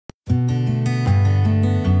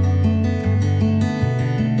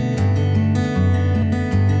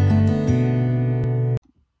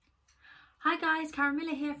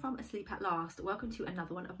Caramilla here from Asleep at Last. Welcome to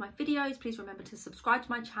another one of my videos. Please remember to subscribe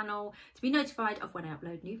to my channel to be notified of when I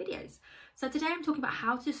upload new videos. So today I'm talking about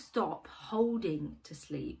how to stop holding to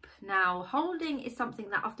sleep. Now, holding is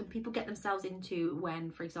something that often people get themselves into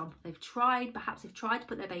when, for example, perhaps they've tried to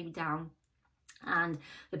put their baby down and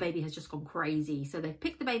the baby has just gone crazy. So they've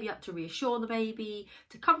picked the baby up to reassure the baby,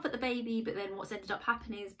 to comfort the baby, but then what's ended up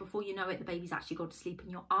happening is before you know it, the baby's actually gone to sleep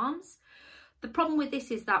in your arms. The problem with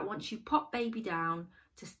this is that once you pop baby down,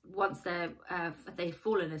 once they've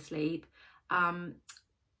fallen asleep,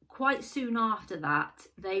 quite soon after that,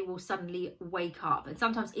 they will suddenly wake up, and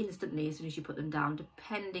sometimes instantly as soon as you put them down,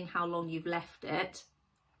 depending how long you've left it,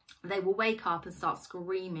 they will wake up and start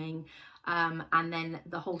screaming, and then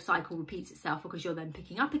the whole cycle repeats itself because you're then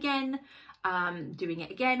picking up again, doing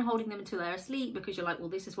it again, holding them until they're asleep because you're like, well,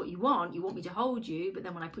 this is what you want me to hold you, but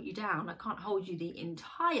then when I put you down, I can't hold you the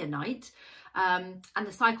entire night, and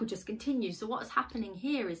the cycle just continues. So what's happening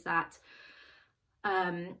here is that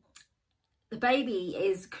the baby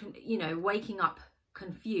is, waking up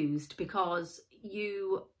confused because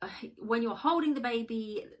when you're holding the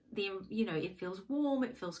baby, it feels warm,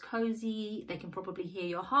 it feels cozy, they can probably hear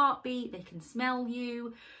your heartbeat, they can smell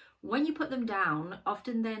you. When you put them down,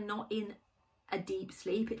 often they're not in a deep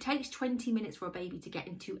sleep. It takes 20 minutes for a baby to get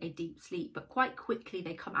into a deep sleep, but quite quickly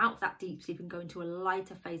they come out of that deep sleep and go into a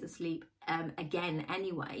lighter phase of sleep again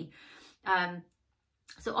anyway.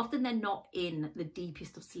 So often they're not in the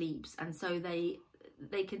deepest of sleeps, and so they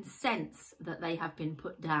can sense that they have been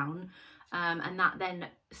put down, and that then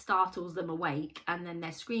startles them awake, and then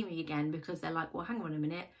they're screaming again because they're like, well, hang on a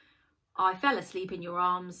minute, I fell asleep in your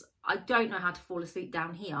arms, I don't know how to fall asleep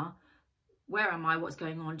down here, where am I, what's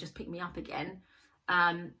going on, just pick me up again.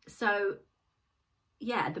 So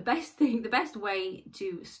yeah, the best way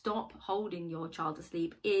to stop holding your child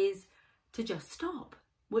asleep is to just stop,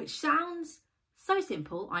 which sounds so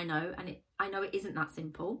simple, I know, and I know it isn't that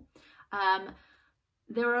simple.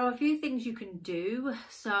 There are a few things you can do.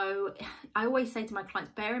 So I always say to my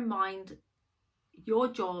clients, bear in mind, your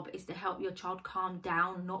job is to help your child calm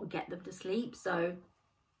down, not get them to sleep. So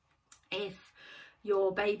if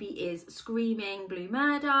your baby is screaming blue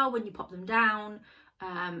murder when you pop them down,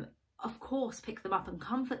 of course, pick them up and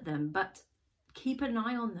comfort them, but keep an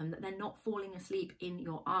eye on them that they're not falling asleep in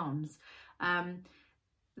your arms.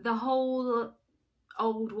 The whole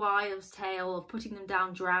old wives' tale of putting them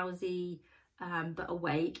down drowsy but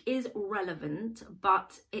awake is relevant,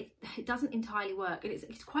 but it doesn't entirely work, and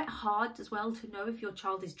it's quite hard as well to know if your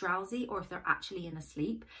child is drowsy or if they're actually in a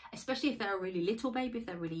sleep, especially if they're a really little baby, if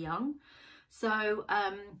they're really young. So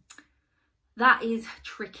that is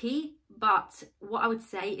tricky, but what I would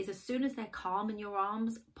say is as soon as they're calm in your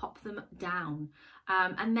arms, pop them down,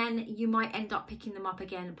 and then you might end up picking them up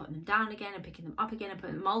again and putting them down again and picking them up again and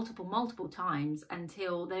putting them multiple times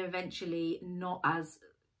until they're eventually not as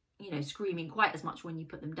screaming quite as much when you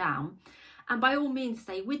put them down. And by all means,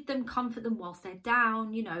 stay with them, comfort them whilst they're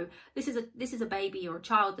down. This is a baby or a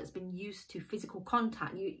child that's been used to physical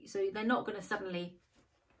contact, so they're not going to suddenly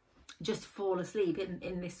just fall asleep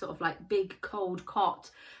in this sort of like big cold cot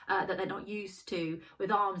that they're not used to,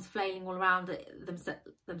 with arms flailing all around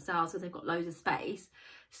themselves because they've got loads of space.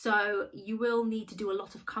 So you will need to do a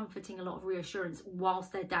lot of comforting, a lot of reassurance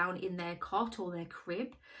whilst they're down in their cot or their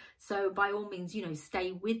crib. So by all means,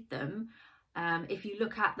 stay with them. If you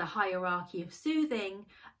look at the hierarchy of soothing,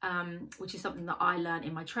 which is something that I learned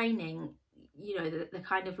in my training, the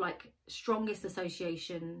kind of like strongest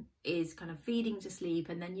association is kind of feeding to sleep,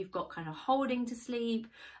 and then you've got kind of holding to sleep,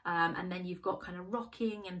 and then you've got kind of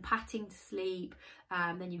rocking and patting to sleep,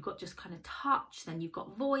 then you've got just kind of touch, then you've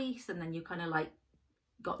got voice, and then you kind of like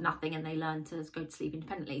got nothing and they learn to go to sleep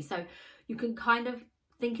independently. So you can kind of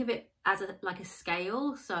think of it as like a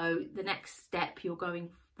scale. So the next step you're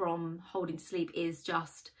going from holding to sleep is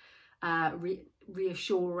just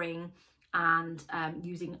reassuring and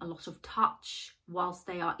using a lot of touch whilst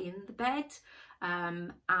they are in the bed,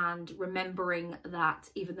 and remembering that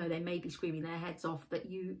even though they may be screaming their heads off, that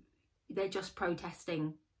they're just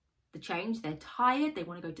protesting the change. They're tired, they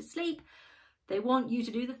want to go to sleep, they want you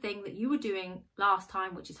to do the thing that you were doing last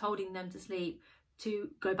time, which is holding them to sleep, to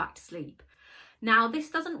go back to sleep. Now, this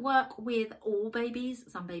doesn't work with all babies.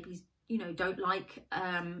 Some babies don't like,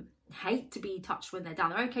 hate to be touched when they're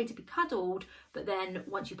down. They're okay to be cuddled, but then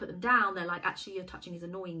once you put them down, they're like, actually your touching is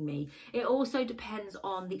annoying me. It also depends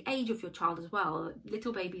on the age of your child as well.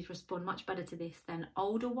 Little babies respond much better to this than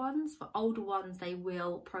older ones. For older ones, they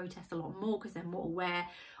will protest a lot more because they're more aware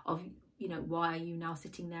of, why are you now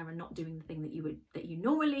sitting there and not doing the thing that you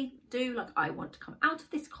normally do, like, I want to come out of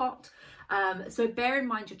this cot. So bear in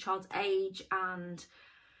mind your child's age and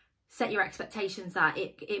set your expectations that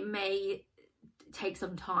it may take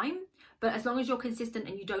some time, but as long as you're consistent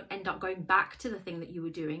and you don't end up going back to the thing that you were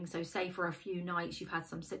doing. So say for a few nights you've had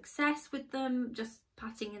some success with them just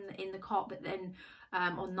patting in the cot, but then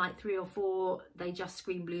on night 3 or 4 they just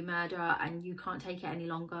scream blue murder and you can't take it any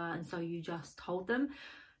longer, and so you just hold them.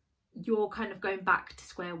 You're kind of going back to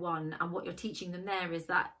square one, and what you're teaching them there is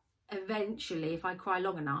that eventually, if I cry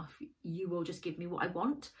long enough, you will just give me what I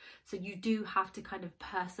want. So you do have to kind of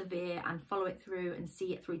persevere and follow it through and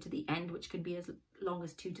see it through to the end, which can be as long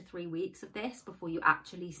as 2 to 3 weeks of this before you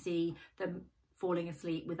actually see them falling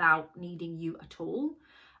asleep without needing you at all.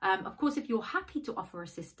 Of course, if you're happy to offer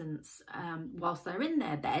assistance whilst they're in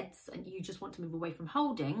their beds and you just want to move away from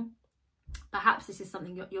holding, perhaps this is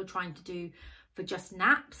something you're trying to do for just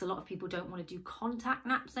naps. A lot of people don't want to do contact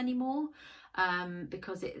naps anymore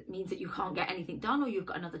because it means that you can't get anything done, or you've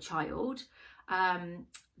got another child.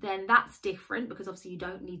 Then that's different, because obviously you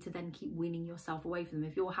don't need to then keep weaning yourself away from them.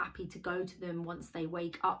 If you're happy to go to them once they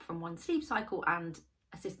wake up from one sleep cycle and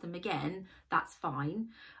assist them again, that's fine.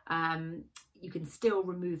 You can still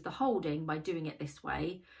remove the holding by doing it this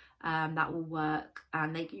way. That will work.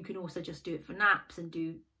 And you can also just do it for naps and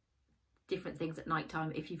do different things at night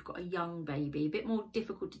time if you've got a young baby. A bit more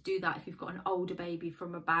difficult to do that if you've got an older baby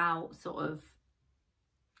from about sort of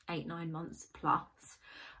 8-9 months plus.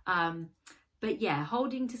 But yeah,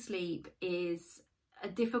 holding to sleep is a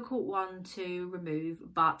difficult one to remove,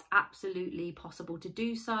 but absolutely possible to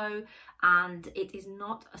do so. And it is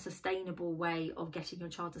not a sustainable way of getting your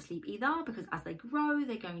child to sleep either, because as they grow,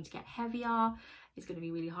 they're going to get heavier. It's going to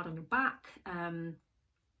be really hard on your back.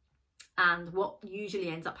 And what usually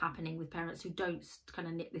ends up happening with parents who don't kind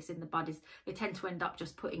of nip this in the bud is they tend to end up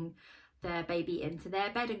just putting their baby into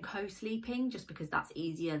their bed and co-sleeping, just because that's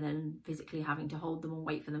easier than physically having to hold them and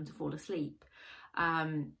wait for them to fall asleep.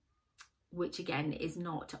 Which again is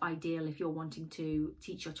not ideal if you're wanting to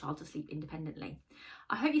teach your child to sleep independently.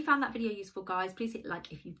 I hope you found that video useful, guys. Please hit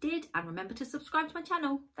like if you did, and remember to subscribe to my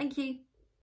channel. Thank you.